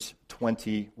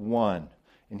21.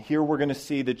 And here we're going to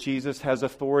see that Jesus has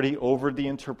authority over the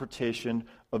interpretation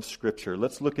of Scripture.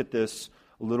 Let's look at this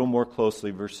a little more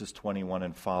closely, verses 21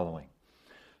 and following.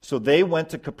 So they went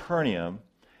to Capernaum,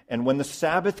 and when the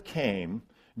Sabbath came,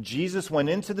 Jesus went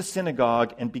into the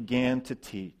synagogue and began to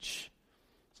teach.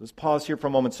 So let's pause here for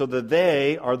a moment. So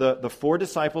they are the four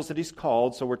disciples that he's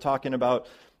called. So we're talking about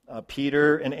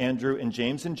Peter and Andrew and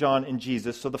James and John and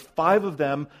Jesus. So the five of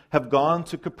them have gone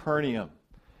to Capernaum.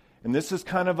 And this is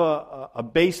kind of a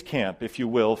base camp, if you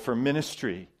will, for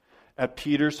ministry at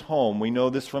Peter's home. We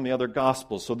know this from the other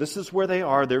Gospels. So this is where they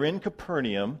are. They're in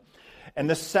Capernaum. And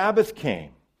the Sabbath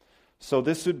came. So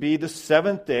this would be the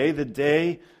seventh day, the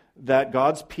day that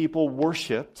God's people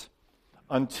worshipped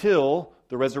until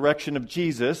the resurrection of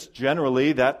Jesus.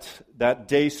 Generally, that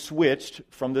day switched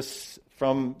from the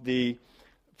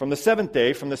seventh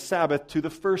day, from the Sabbath, to the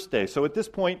first day. So at this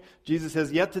point, Jesus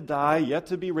has yet to die, yet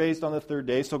to be raised on the third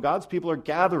day. So God's people are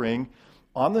gathering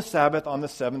on the Sabbath on the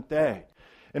seventh day.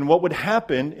 And what would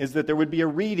happen is that there would be a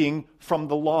reading from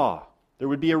the law. There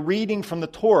would be a reading from the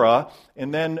Torah,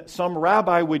 and then some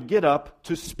rabbi would get up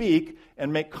to speak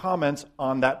and make comments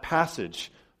on that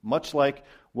passage, much like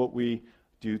what we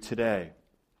do today.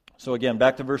 So again,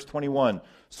 back to verse 21.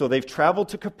 So they've traveled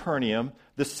to Capernaum,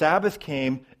 the Sabbath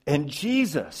came, and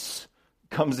Jesus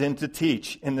comes in to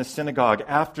teach in the synagogue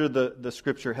after the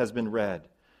scripture has been read.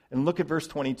 And look at verse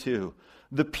 22.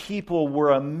 The people were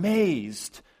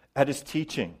amazed at his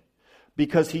teaching,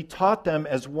 because he taught them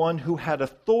as one who had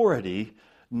authority,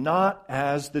 not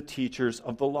as the teachers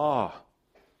of the law.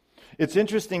 It's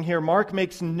interesting here, Mark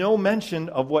makes no mention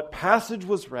of what passage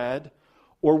was read,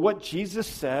 or what Jesus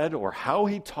said, or how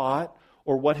he taught,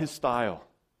 or what his style.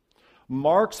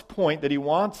 Mark's point that he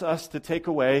wants us to take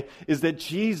away is that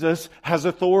Jesus has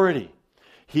authority.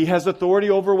 He has authority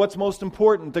over what's most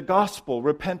important, the gospel,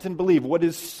 repent and believe, what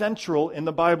is central in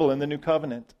the Bible, in the New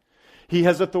Covenant. He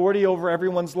has authority over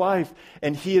everyone's life,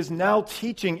 and he is now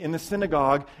teaching in the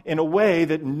synagogue in a way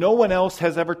that no one else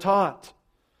has ever taught.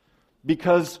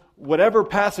 Because whatever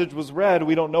passage was read,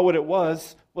 we don't know what it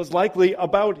was likely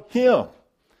about him.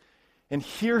 And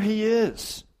here he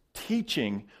is,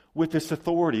 teaching with this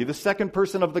authority. The second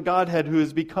person of the Godhead who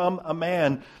has become a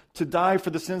man to die for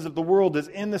the sins of the world is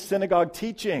in the synagogue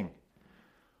teaching.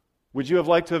 Would you have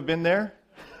liked to have been there?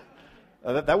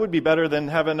 That would be better than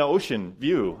having an ocean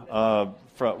view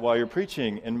while you're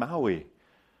preaching in Maui.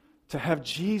 To have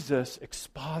Jesus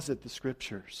exposit the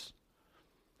Scriptures.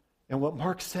 And what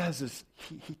Mark says is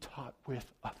he taught with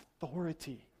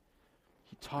authority.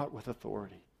 He taught with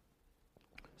authority.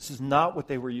 This is not what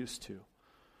they were used to.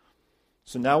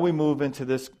 So now we move into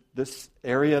this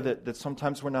area that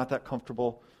sometimes we're not that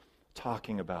comfortable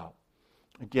talking about.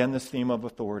 Again, this theme of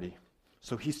authority.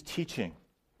 So he's teaching.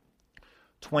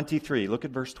 23, look at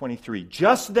verse 23.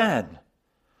 Just then,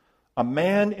 a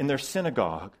man in their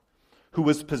synagogue who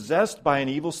was possessed by an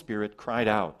evil spirit cried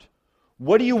out,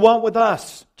 "What do you want with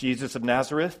us, Jesus of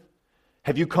Nazareth?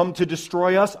 Have you come to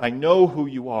destroy us? I know who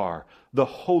you are, the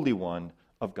Holy One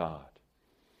of God."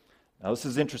 Now this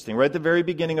is interesting. Right at the very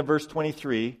beginning of verse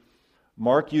 23,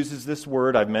 Mark uses this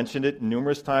word. I've mentioned it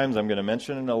numerous times. I'm going to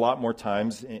mention it a lot more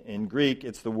times. In Greek,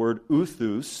 it's the word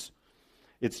outhus.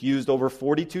 It's used over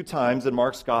 42 times in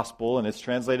Mark's gospel, and it's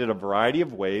translated a variety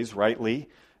of ways, rightly.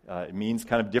 It means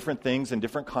kind of different things in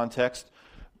different contexts.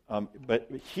 But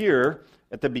here,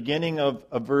 at the beginning of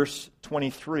verse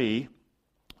 23,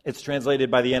 it's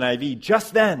translated by the NIV,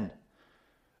 just then,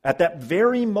 at that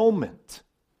very moment.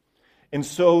 And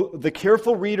so the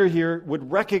careful reader here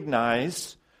would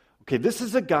recognize, okay, this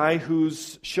is a guy who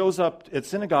shows up at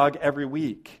synagogue every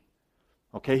week.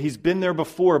 Okay, he's been there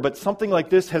before, but something like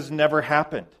this has never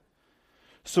happened.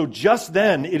 So just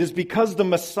then, it is because the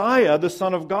Messiah, the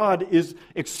Son of God, is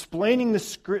explaining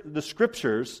the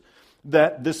Scriptures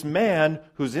that this man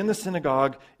who's in the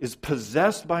synagogue is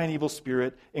possessed by an evil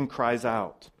spirit and cries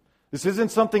out. This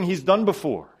isn't something he's done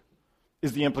before,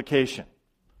 is the implication.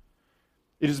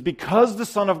 It is because the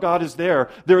Son of God is there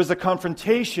is a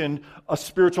confrontation, a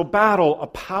spiritual battle, a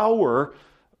power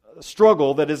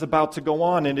struggle that is about to go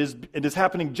on. And it is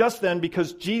happening just then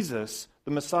because Jesus,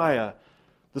 the Messiah,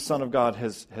 the Son of God,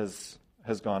 has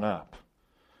gone up.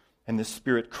 And the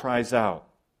Spirit cries out.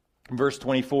 In verse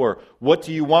 24, "What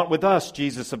do you want with us,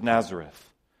 Jesus of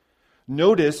Nazareth?"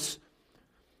 Notice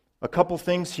a couple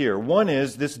things here. One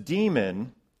is this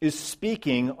demon is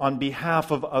speaking on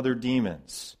behalf of other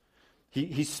demons.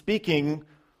 He's speaking,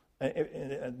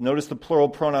 notice the plural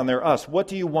pronoun there, us. What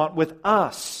do you want with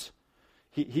us?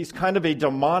 He's kind of a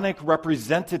demonic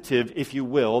representative, if you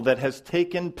will, that has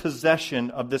taken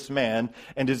possession of this man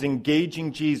and is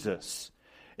engaging Jesus.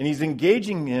 And he's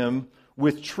engaging him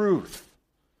with truth.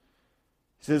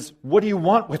 He says, "What do you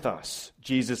want with us,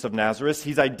 Jesus of Nazareth?"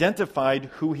 He's identified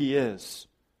who he is.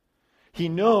 He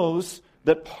knows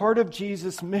that part of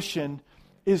Jesus' mission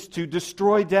is to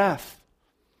destroy death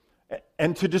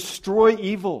and to destroy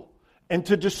evil and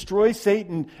to destroy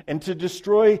Satan and to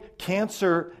destroy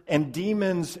cancer and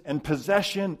demons and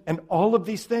possession and all of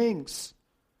these things.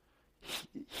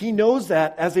 He knows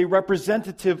that as a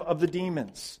representative of the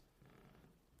demons.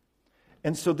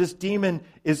 And so this demon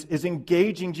is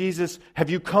engaging Jesus.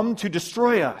 "Have you come to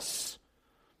destroy us?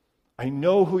 I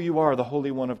know who you are, the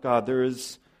Holy One of God." There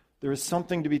is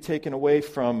something to be taken away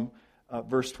from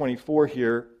verse 24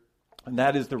 here, and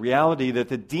that is the reality that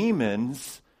the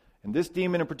demons, and this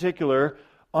demon in particular,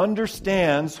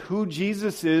 understands who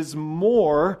Jesus is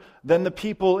more than the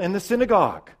people in the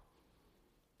synagogue.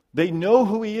 They know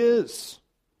who he is.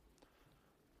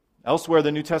 Elsewhere,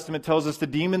 the New Testament tells us the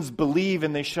demons believe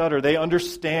and they shudder. They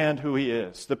understand who he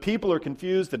is. The people are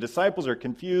confused. The disciples are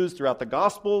confused throughout the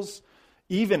Gospels.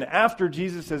 Even after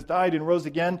Jesus has died and rose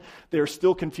again, they are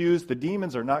still confused. The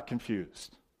demons are not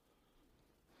confused.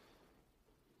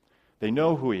 They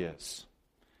know who he is.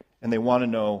 And they want to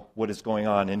know what is going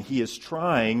on. And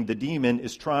the demon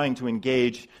is trying to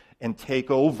engage and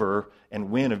take over and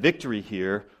win a victory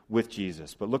here with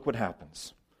Jesus. But look what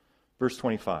happens. Verse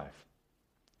 25.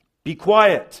 "Be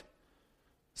quiet,"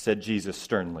 said Jesus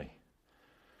sternly.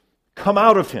 "Come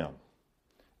out of him."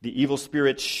 The evil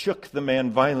spirit shook the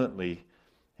man violently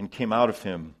and came out of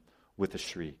him with a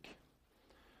shriek.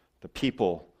 The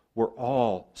people were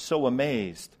all so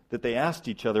amazed that they asked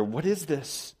each other, "What is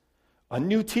this? A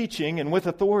new teaching and with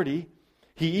authority.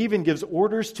 He even gives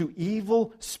orders to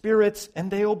evil spirits and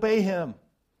they obey him."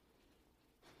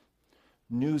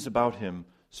 News about him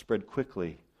spread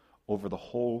quickly over the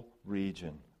whole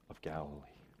region of Galilee.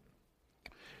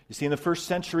 You see, in the first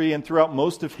century and throughout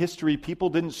most of history, people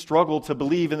didn't struggle to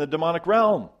believe in the demonic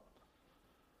realm.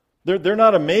 They're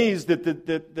not amazed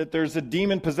that there's a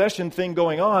demon possession thing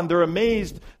going on. They're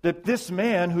amazed that this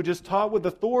man who just taught with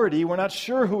authority, we're not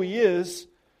sure who he is,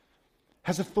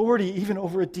 has authority even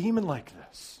over a demon like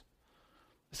this.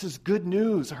 This is good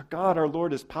news. Our God, our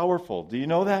Lord, is powerful. Do you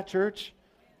know that, church?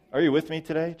 Are you with me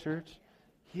today, church?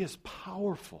 He is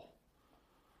powerful.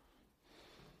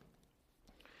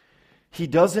 He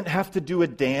doesn't have to do a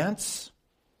dance.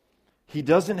 He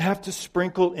doesn't have to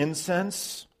sprinkle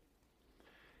incense.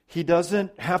 He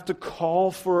doesn't have to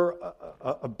call for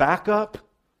a backup.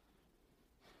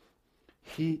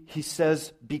 He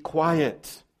says, "Be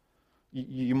quiet."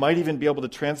 You might even be able to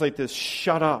translate this,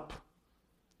 "Shut up."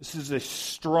 This is a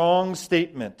strong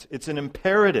statement. It's an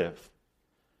imperative.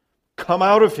 Come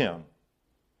out of him.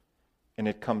 And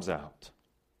it comes out.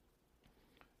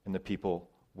 And the people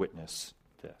witness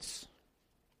this.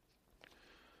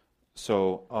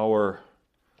 So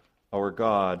our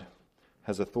God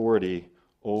has authority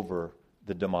over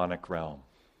the demonic realm.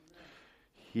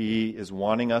 He is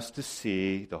wanting us to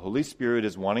see, the Holy Spirit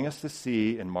is wanting us to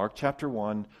see in Mark chapter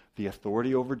 1, the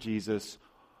authority over Jesus,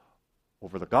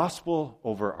 over the gospel,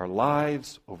 over our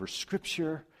lives, over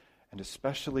Scripture, and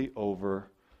especially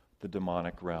over the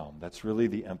demonic realm. That's really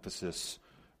the emphasis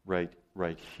right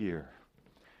here.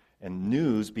 And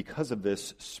news, because of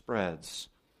this, spreads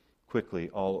quickly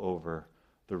all over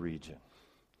the region.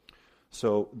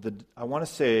 So I want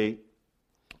to say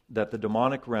that the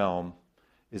demonic realm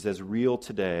is as real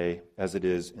today as it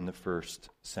is in the first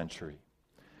century.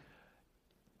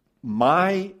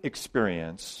 My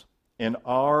experience in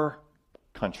our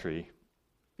country,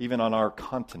 even on our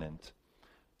continent,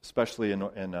 especially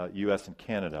in U.S. and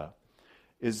Canada,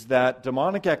 is that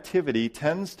demonic activity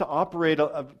tends to operate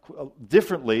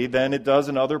differently than it does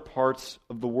in other parts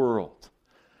of the world.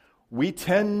 We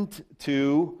tend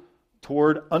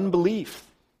toward unbelief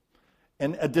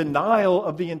and a denial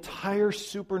of the entire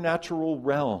supernatural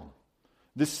realm.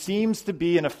 This seems to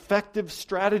be an effective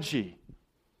strategy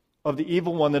of the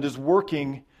evil one that is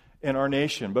working in our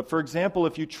nation. But for example,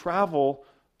 if you travel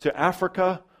to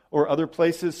Africa or other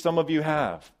places, some of you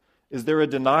have, is there a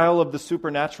denial of the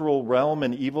supernatural realm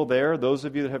and evil there, those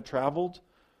of you that have traveled?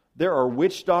 There are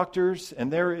witch doctors,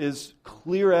 and there is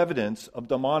clear evidence of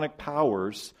demonic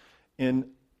powers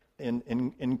in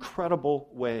incredible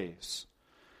ways.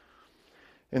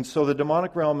 And so the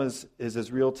demonic realm is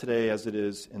as real today as it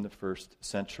is in the first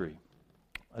century.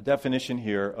 A definition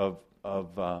here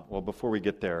before we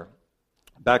get there,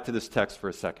 back to this text for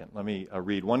a second. Let me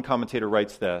read. One commentator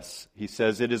writes this. He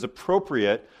says, "It is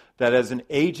appropriate that as an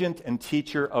agent and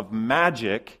teacher of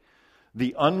magic,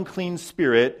 the unclean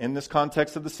spirit, in this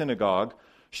context of the synagogue,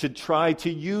 should try to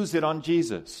use it on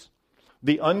Jesus.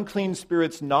 the unclean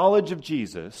spirit's knowledge of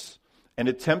Jesus and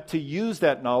attempt to use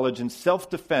that knowledge in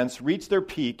self-defense reach their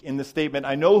peak in the statement,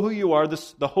 I know who you are,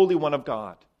 the Holy One of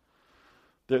God.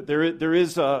 There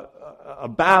is a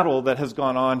battle that has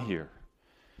gone on here.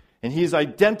 And he's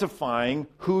identifying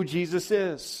who Jesus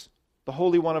is, the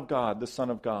Holy One of God, the Son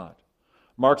of God.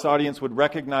 Mark's audience would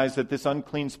recognize that this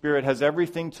unclean spirit has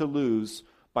everything to lose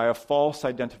by a false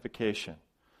identification,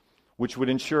 which would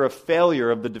ensure a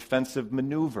failure of the defensive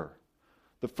maneuver.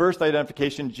 The first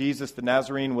identification, Jesus the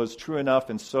Nazarene, was true enough,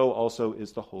 and so also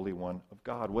is the Holy One of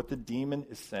God. What the demon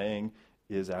is saying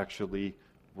is actually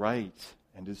right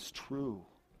and is true,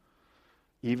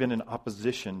 even in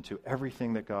opposition to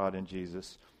everything that God and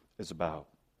Jesus is about.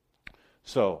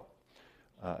 So,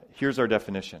 here's our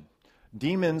definition.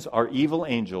 Demons are evil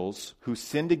angels who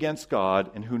sinned against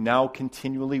God and who now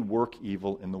continually work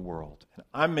evil in the world. And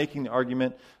I'm making the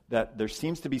argument that there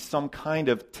seems to be some kind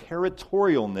of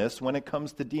territorialness when it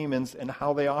comes to demons and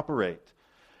how they operate.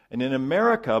 And in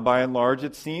America, by and large,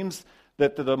 it seems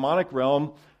that the demonic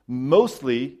realm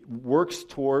mostly works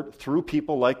through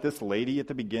people like this lady at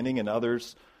the beginning and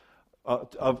others,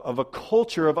 of a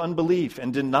culture of unbelief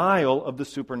and denial of the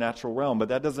supernatural realm. But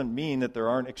that doesn't mean that there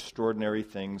aren't extraordinary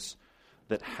things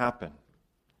that happen.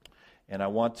 And I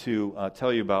want to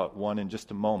tell you about one in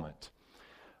just a moment.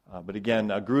 But again,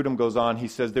 Grudem goes on, he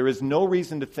says, there is no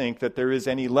reason to think that there is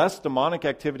any less demonic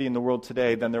activity in the world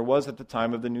today than there was at the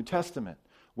time of the New Testament.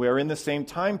 We are in the same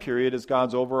time period as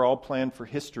God's overall plan for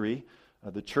history,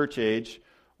 the church age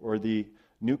or the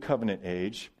new covenant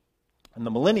age. And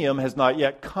the millennium has not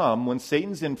yet come when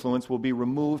Satan's influence will be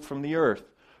removed from the earth.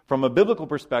 From a biblical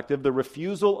perspective, the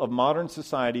refusal of modern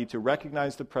society to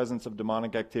recognize the presence of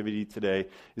demonic activity today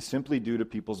is simply due to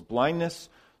people's blindness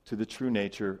to the true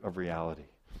nature of reality.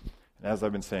 And as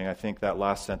I've been saying, I think that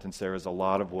last sentence there is a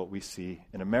lot of what we see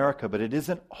in America, but it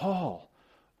isn't all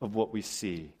of what we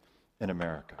see in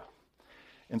America.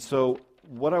 And so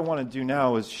what I want to do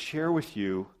now is share with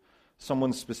you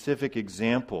someone's specific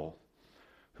example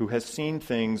who has seen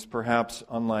things perhaps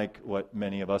unlike what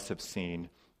many of us have seen,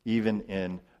 even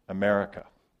in America.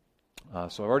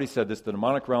 So I've already said this, the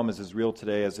demonic realm is as real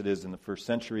today as it is in the first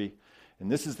century.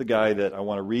 And this is the guy that I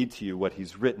want to read to you what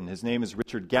he's written. His name is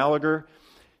Richard Gallagher.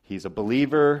 He's a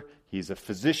believer. He's a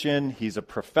physician. He's a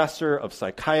professor of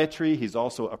psychiatry. He's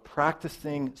also a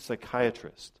practicing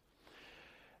psychiatrist.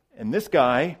 And this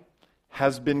guy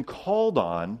has been called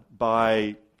on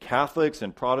by Catholics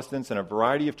and Protestants and a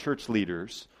variety of church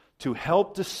leaders to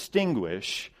help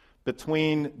distinguish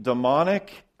between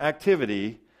demonic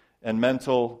activity and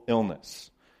mental illness.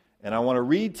 And I want to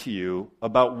read to you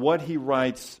about what he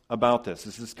writes about this.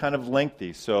 This is kind of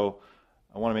lengthy, so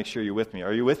I want to make sure you're with me.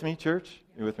 Are you with me, church?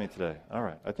 You're with me today? All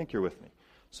right, I think you're with me.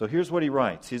 So here's what he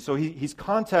writes. He's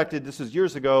contacted, this is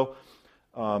years ago.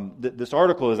 This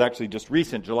article is actually just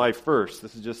recent, July 1st.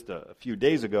 This is just a few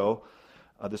days ago,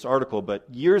 this article. But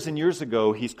years and years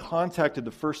ago, he's contacted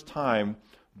the first time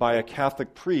by a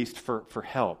Catholic priest for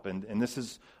help. And this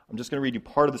is, I'm just going to read you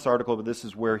part of this article, but this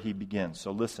is where he begins.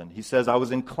 So listen. He says, I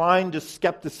was inclined to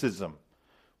skepticism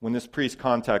when this priest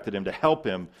contacted him to help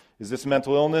him. Is this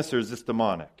mental illness or is this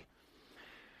demonic?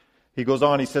 He goes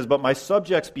on, he says, but my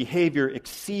subject's behavior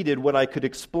exceeded what I could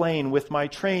explain with my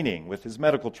training, with his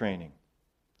medical training.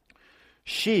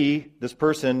 She, this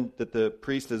person that the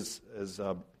priest has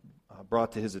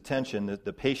brought to his attention,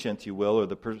 the patient, you will, or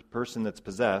the person that's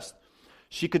possessed,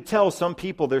 she could tell some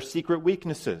people their secret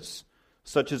weaknesses,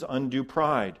 such as undue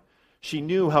pride. She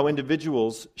knew how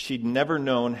individuals she'd never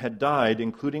known had died,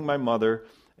 including my mother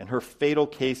and her fatal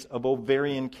case of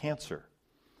ovarian cancer.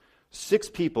 6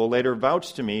 people later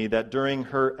vouched to me that during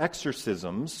her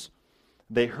exorcisms,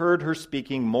 they heard her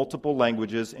speaking multiple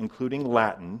languages, including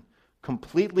Latin,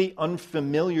 completely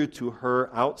unfamiliar to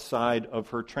her outside of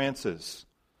her trances.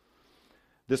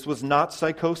 This was not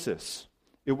psychosis.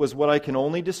 It was what I can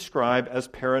only describe as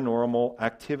paranormal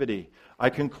activity. I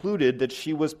concluded that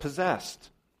she was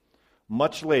possessed.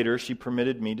 Much later, she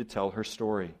permitted me to tell her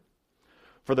story.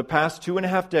 For the past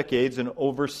 2.5 decades and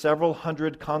over several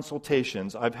hundred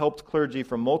consultations, I've helped clergy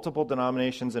from multiple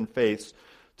denominations and faiths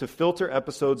to filter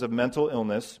episodes of mental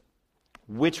illness,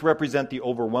 which represent the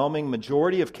overwhelming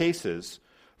majority of cases,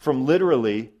 from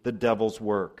literally the devil's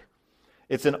work.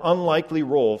 It's an unlikely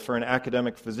role for an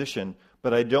academic physician,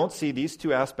 but I don't see these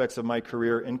two aspects of my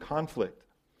career in conflict.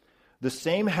 The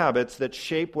same habits that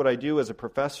shape what I do as a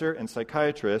professor and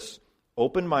psychiatrist,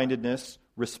 open-mindedness,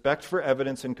 respect for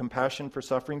evidence and compassion for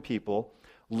suffering people,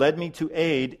 led me to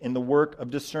aid in the work of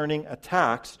discerning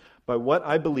attacks by what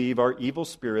I believe are evil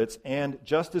spirits and,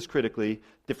 just as critically,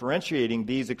 differentiating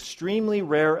these extremely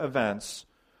rare events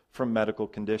from medical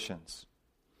conditions.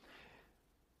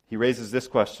 He raises this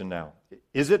question now.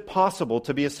 Is it possible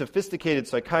to be a sophisticated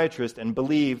psychiatrist and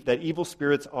believe that evil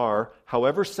spirits are,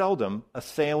 however seldom,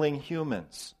 assailing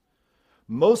humans?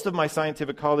 Most of my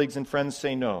scientific colleagues and friends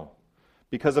say no,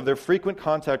 because of their frequent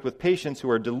contact with patients who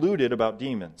are deluded about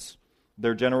demons,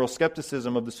 their general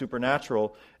skepticism of the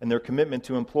supernatural, and their commitment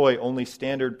to employ only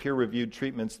standard peer-reviewed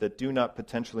treatments that do not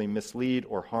potentially mislead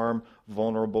or harm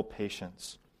vulnerable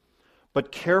patients. But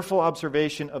careful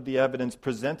observation of the evidence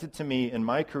presented to me in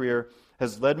my career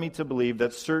has led me to believe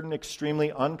that certain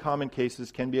extremely uncommon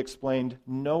cases can be explained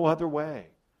no other way.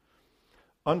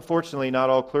 Unfortunately, not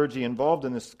all clergy involved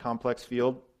in this complex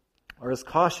field are as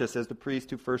cautious as the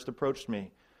priest who first approached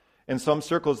me. In some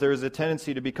circles, there is a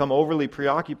tendency to become overly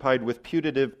preoccupied with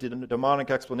putative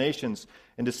demonic explanations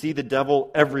and to see the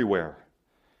devil everywhere.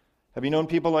 Have you known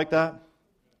people like that?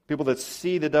 People that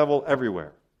see the devil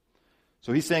everywhere.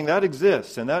 So he's saying that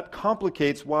exists, and that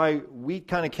complicates why we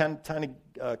kind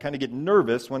of get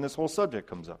nervous when this whole subject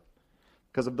comes up,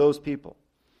 because of those people.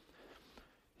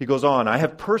 He goes on, I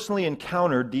have personally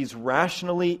encountered these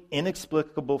rationally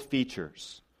inexplicable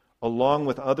features, along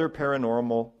with other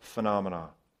paranormal phenomena.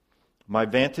 My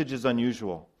vantage is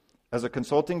unusual. As a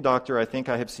consulting doctor, I think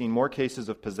I have seen more cases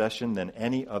of possession than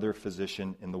any other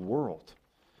physician in the world.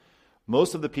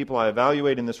 Most of the people I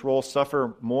evaluate in this role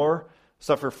suffer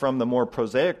from the more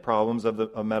prosaic problems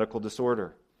of medical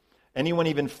disorder. Anyone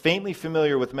even faintly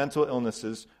familiar with mental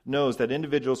illnesses knows that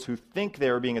individuals who think they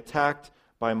are being attacked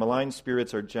by malign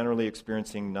spirits are generally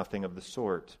experiencing nothing of the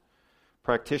sort.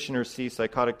 Practitioners see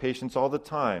psychotic patients all the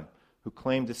time who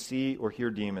claim to see or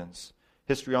hear demons.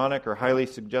 Histrionic or highly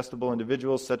suggestible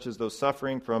individuals, such as those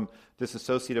suffering from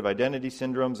dissociative identity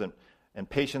syndromes and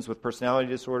patients with personality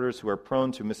disorders who are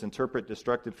prone to misinterpret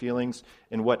destructive feelings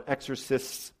in what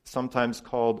exorcists sometimes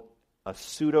called a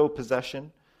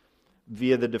pseudo-possession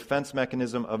via the defense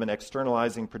mechanism of an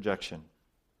externalizing projection.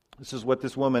 This is what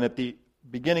this woman at the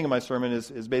beginning of my sermon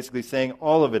is basically saying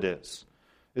all of it is.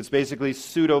 It's basically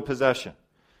pseudo-possession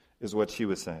is what she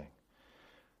was saying.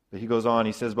 But he goes on,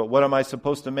 he says, but what am I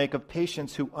supposed to make of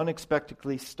patients who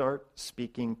unexpectedly start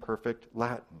speaking perfect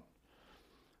Latin?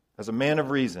 As a man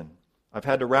of reason, I've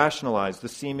had to rationalize the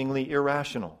seemingly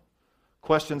irrational.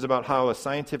 Questions about how a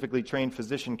scientifically trained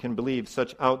physician can believe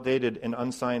such outdated and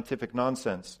unscientific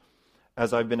nonsense,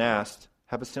 as I've been asked,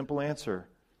 have a simple answer.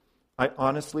 I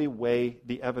honestly weigh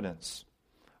the evidence.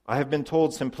 I have been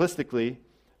told simplistically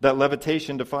that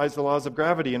levitation defies the laws of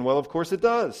gravity, and well, of course it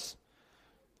does.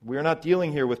 We are not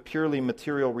dealing here with purely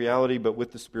material reality, but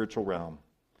with the spiritual realm.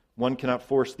 One cannot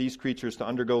force these creatures to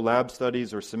undergo lab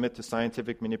studies or submit to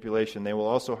scientific manipulation. They will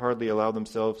also hardly allow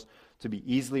themselves to be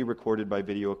easily recorded by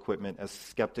video equipment, as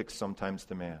skeptics sometimes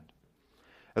demand.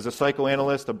 As a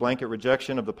psychoanalyst, a blanket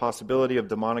rejection of the possibility of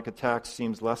demonic attacks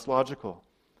seems less logical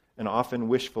and often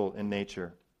wishful in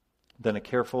nature than a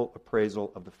careful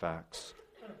appraisal of the facts.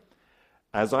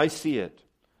 As I see it,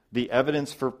 the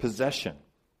evidence for possession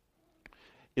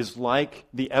is like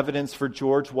the evidence for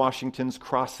George Washington's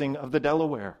crossing of the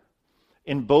Delaware.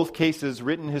 In both cases,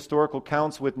 written historical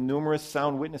accounts with numerous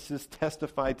sound witnesses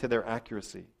testify to their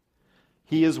accuracy.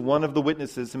 He is one of the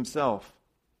witnesses himself,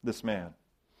 this man.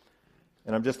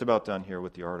 And I'm just about done here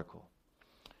with the article.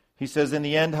 He says, in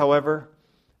the end, however,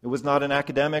 it was not an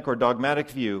academic or dogmatic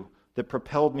view that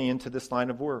propelled me into this line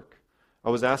of work.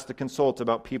 I was asked to consult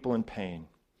about people in pain.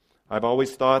 I've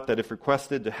always thought that if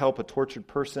requested to help a tortured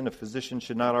person, a physician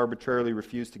should not arbitrarily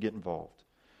refuse to get involved.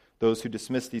 Those who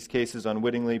dismiss these cases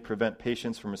unwittingly prevent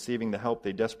patients from receiving the help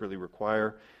they desperately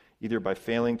require, either by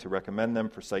failing to recommend them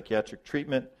for psychiatric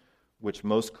treatment, which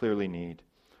most clearly need,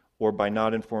 or by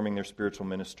not informing their spiritual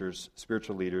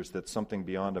leaders that something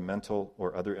beyond a mental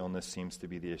or other illness seems to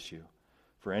be the issue.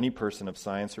 For any person of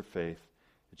science or faith,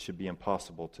 it should be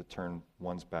impossible to turn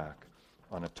one's back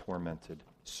on a tormented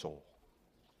soul.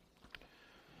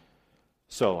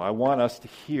 So I want us to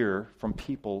hear from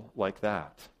people like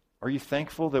that. Are you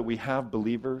thankful that we have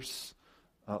believers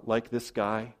like this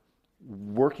guy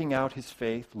working out his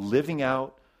faith, living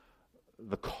out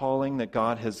the calling that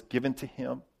God has given to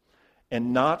him,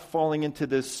 and not falling into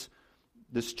this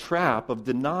trap of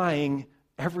denying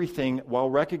everything while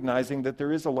recognizing that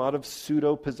there is a lot of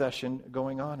pseudo-possession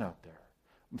going on out there?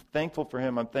 I'm thankful for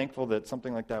him. I'm thankful that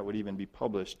something like that would even be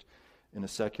published in a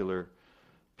secular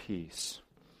piece.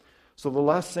 So the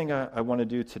last thing I want to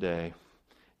do today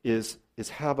is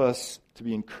have us to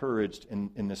be encouraged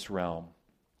in this realm.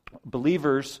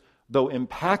 Believers, though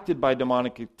impacted by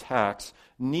demonic attacks,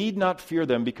 need not fear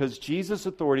them because Jesus'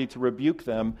 authority to rebuke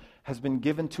them has been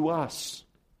given to us.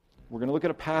 We're going to look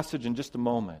at a passage in just a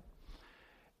moment.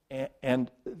 And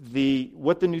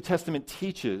what the New Testament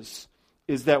teaches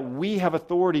is that we have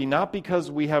authority not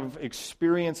because we have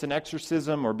experience in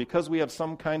exorcism or because we have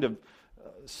some kind of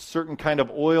certain kind of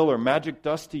oil or magic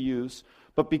dust to use,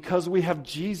 but because we have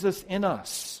Jesus in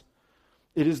us.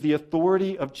 It is the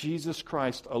authority of Jesus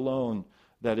Christ alone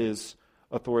that is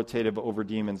authoritative over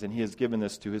demons, and he has given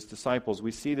this to his disciples.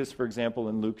 We see this, for example,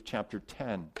 in Luke chapter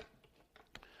 10.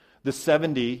 The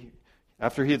 70,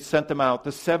 after he had sent them out,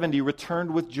 the 70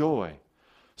 returned with joy,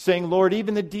 saying, Lord,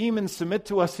 even the demons submit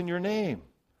to us in your name.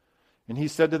 And he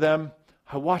said to them,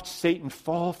 I watched Satan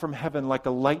fall from heaven like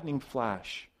a lightning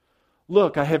flash.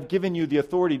 Look, I have given you the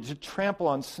authority to trample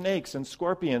on snakes and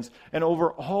scorpions and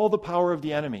over all the power of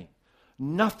the enemy.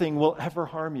 Nothing will ever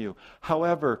harm you.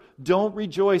 However, don't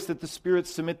rejoice that the spirits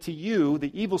submit to you,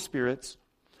 the evil spirits,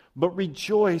 but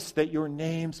rejoice that your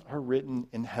names are written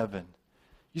in heaven.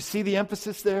 You see the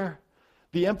emphasis there?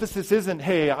 The emphasis isn't,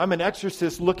 hey, I'm an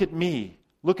exorcist, look at me.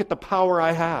 Look at the power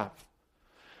I have.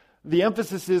 The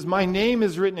emphasis is, my name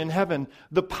is written in heaven.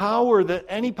 The power,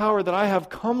 any power that I have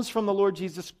comes from the Lord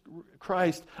Jesus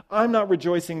Christ. I'm not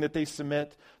rejoicing that they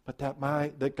submit, but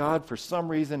that God, for some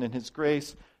reason in his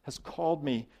grace, has called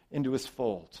me into his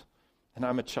fold. And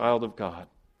I'm a child of God.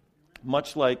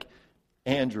 Much like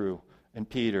Andrew and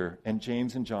Peter and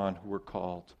James and John, who were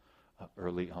called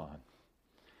early on.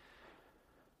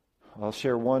 I'll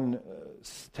share one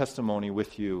testimony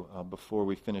with you before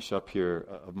we finish up here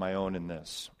of my own in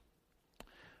this.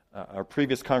 Our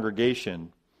previous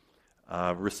congregation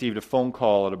received a phone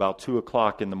call at about 2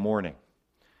 o'clock in the morning.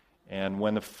 And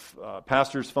when the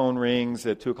pastor's phone rings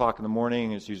at 2 o'clock in the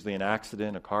morning, it's usually an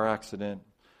accident, a car accident.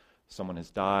 Someone has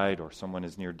died or someone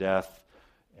is near death.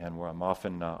 And where I'm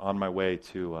often on my way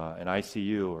to an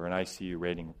ICU or an ICU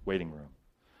waiting room.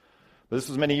 But this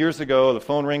was many years ago. The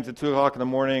phone rings at 2 o'clock in the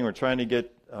morning. We're trying to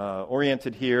get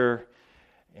oriented here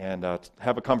and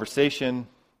have a conversation,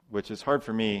 which is hard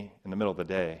for me in the middle of the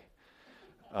day.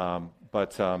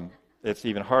 But it's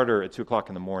even harder at 2 o'clock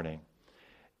in the morning.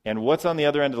 And what's on the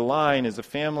other end of the line is a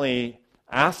family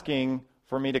asking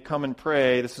for me to come and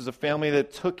pray. This is a family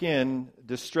that took in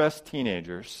distressed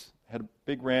teenagers, had a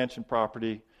big ranch and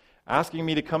property, asking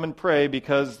me to come and pray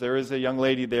because there is a young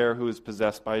lady there who is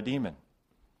possessed by a demon.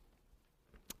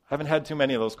 I haven't had too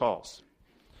many of those calls.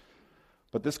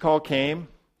 But this call came,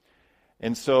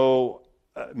 and so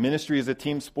ministry is a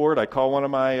team sport. I call one of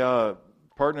my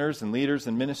partners and leaders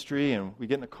in ministry, and we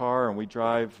get in the car and we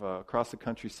drive across the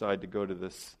countryside to go to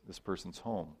this person's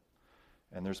home.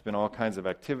 And there's been all kinds of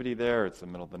activity there. It's the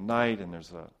middle of the night, and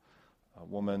there's a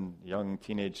woman, young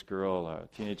teenage girl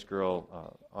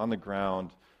on the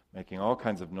ground making all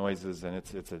kinds of noises, and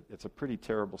it's a pretty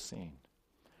terrible scene.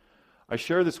 I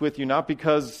share this with you not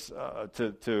because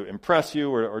to impress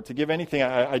you or to give anything.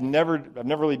 I've never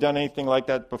really done anything like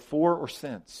that before or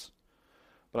since.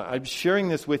 But I'm sharing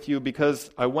this with you because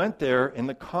I went there in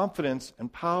the confidence and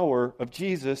power of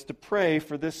Jesus to pray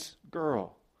for this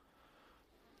girl.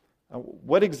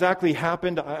 What exactly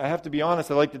happened? I have to be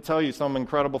honest. I'd like to tell you some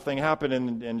incredible thing happened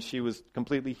and she was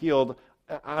completely healed.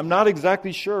 I'm not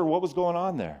exactly sure what was going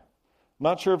on there. I'm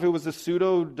not sure if it was a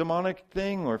pseudo-demonic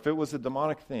thing or if it was a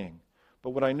demonic thing.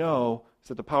 But what I know is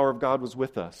that the power of God was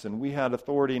with us, and we had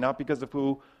authority not because of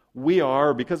who we are,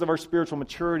 or because of our spiritual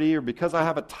maturity, or because I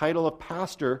have a title of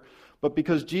pastor, but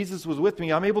because Jesus was with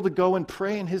me. I'm able to go and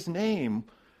pray in his name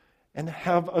and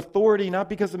have authority not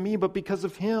because of me, but because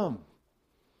of him.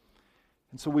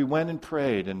 And so we went and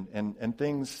prayed, and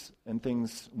things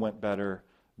went better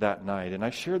that night. And I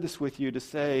share this with you to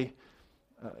say,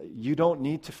 you don't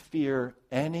need to fear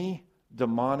any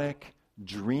demonic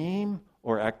dream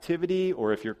or activity,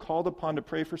 or if you're called upon to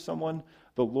pray for someone,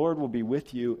 the Lord will be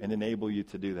with you and enable you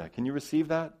to do that. Can you receive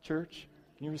that, church?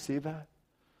 Can you receive that?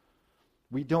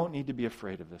 We don't need to be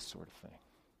afraid of this sort of thing.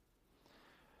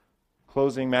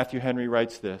 Closing, Matthew Henry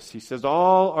writes this. He says,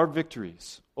 all our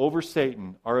victories over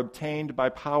Satan are obtained by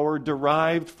power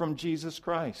derived from Jesus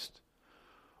Christ.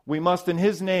 We must in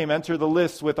his name enter the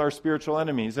lists with our spiritual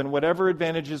enemies, and whatever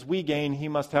advantages we gain, he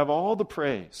must have all the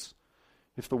praise.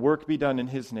 If the work be done in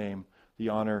his name, the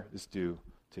honor is due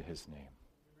to his name.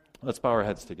 Let's bow our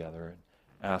heads together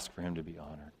and ask for him to be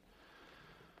honored.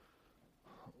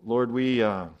 Lord, we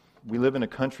live in a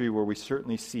country where we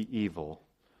certainly see evil.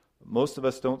 Most of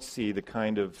us don't see the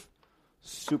kind of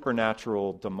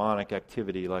supernatural, demonic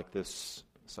activity like this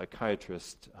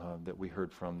psychiatrist that we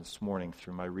heard from this morning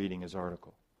through my reading his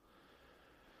article.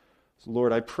 So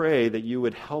Lord, I pray that you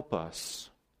would help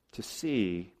us to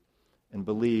see and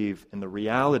believe in the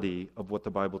reality of what the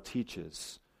Bible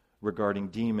teaches regarding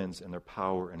demons and their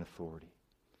power and authority.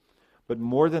 But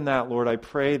more than that, Lord, I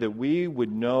pray that we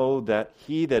would know that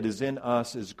he that is in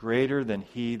us is greater than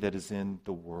he that is in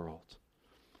the world.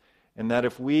 And that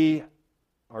if we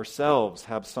ourselves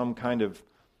have some kind of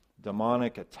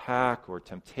demonic attack or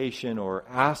temptation or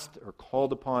asked or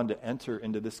called upon to enter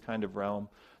into this kind of realm,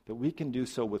 that we can do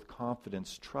so with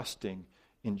confidence, trusting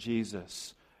in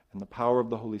Jesus and the power of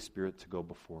the Holy Spirit to go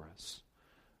before us.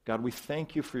 God, we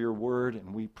thank you for your word,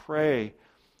 and we pray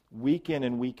week in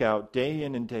and week out, day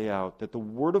in and day out, that the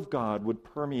word of God would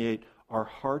permeate our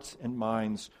hearts and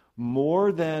minds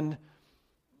more than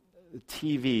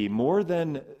TV, more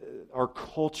than our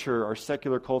culture, our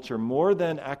secular culture, more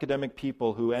than academic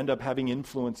people who end up having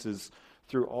influences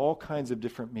through all kinds of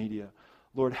different media.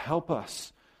 Lord, help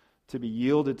us to be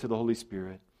yielded to the Holy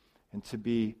Spirit and to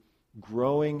be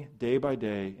growing day by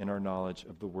day in our knowledge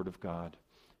of the Word of God.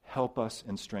 Help us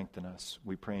and strengthen us.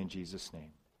 We pray in Jesus'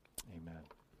 name.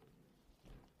 Amen.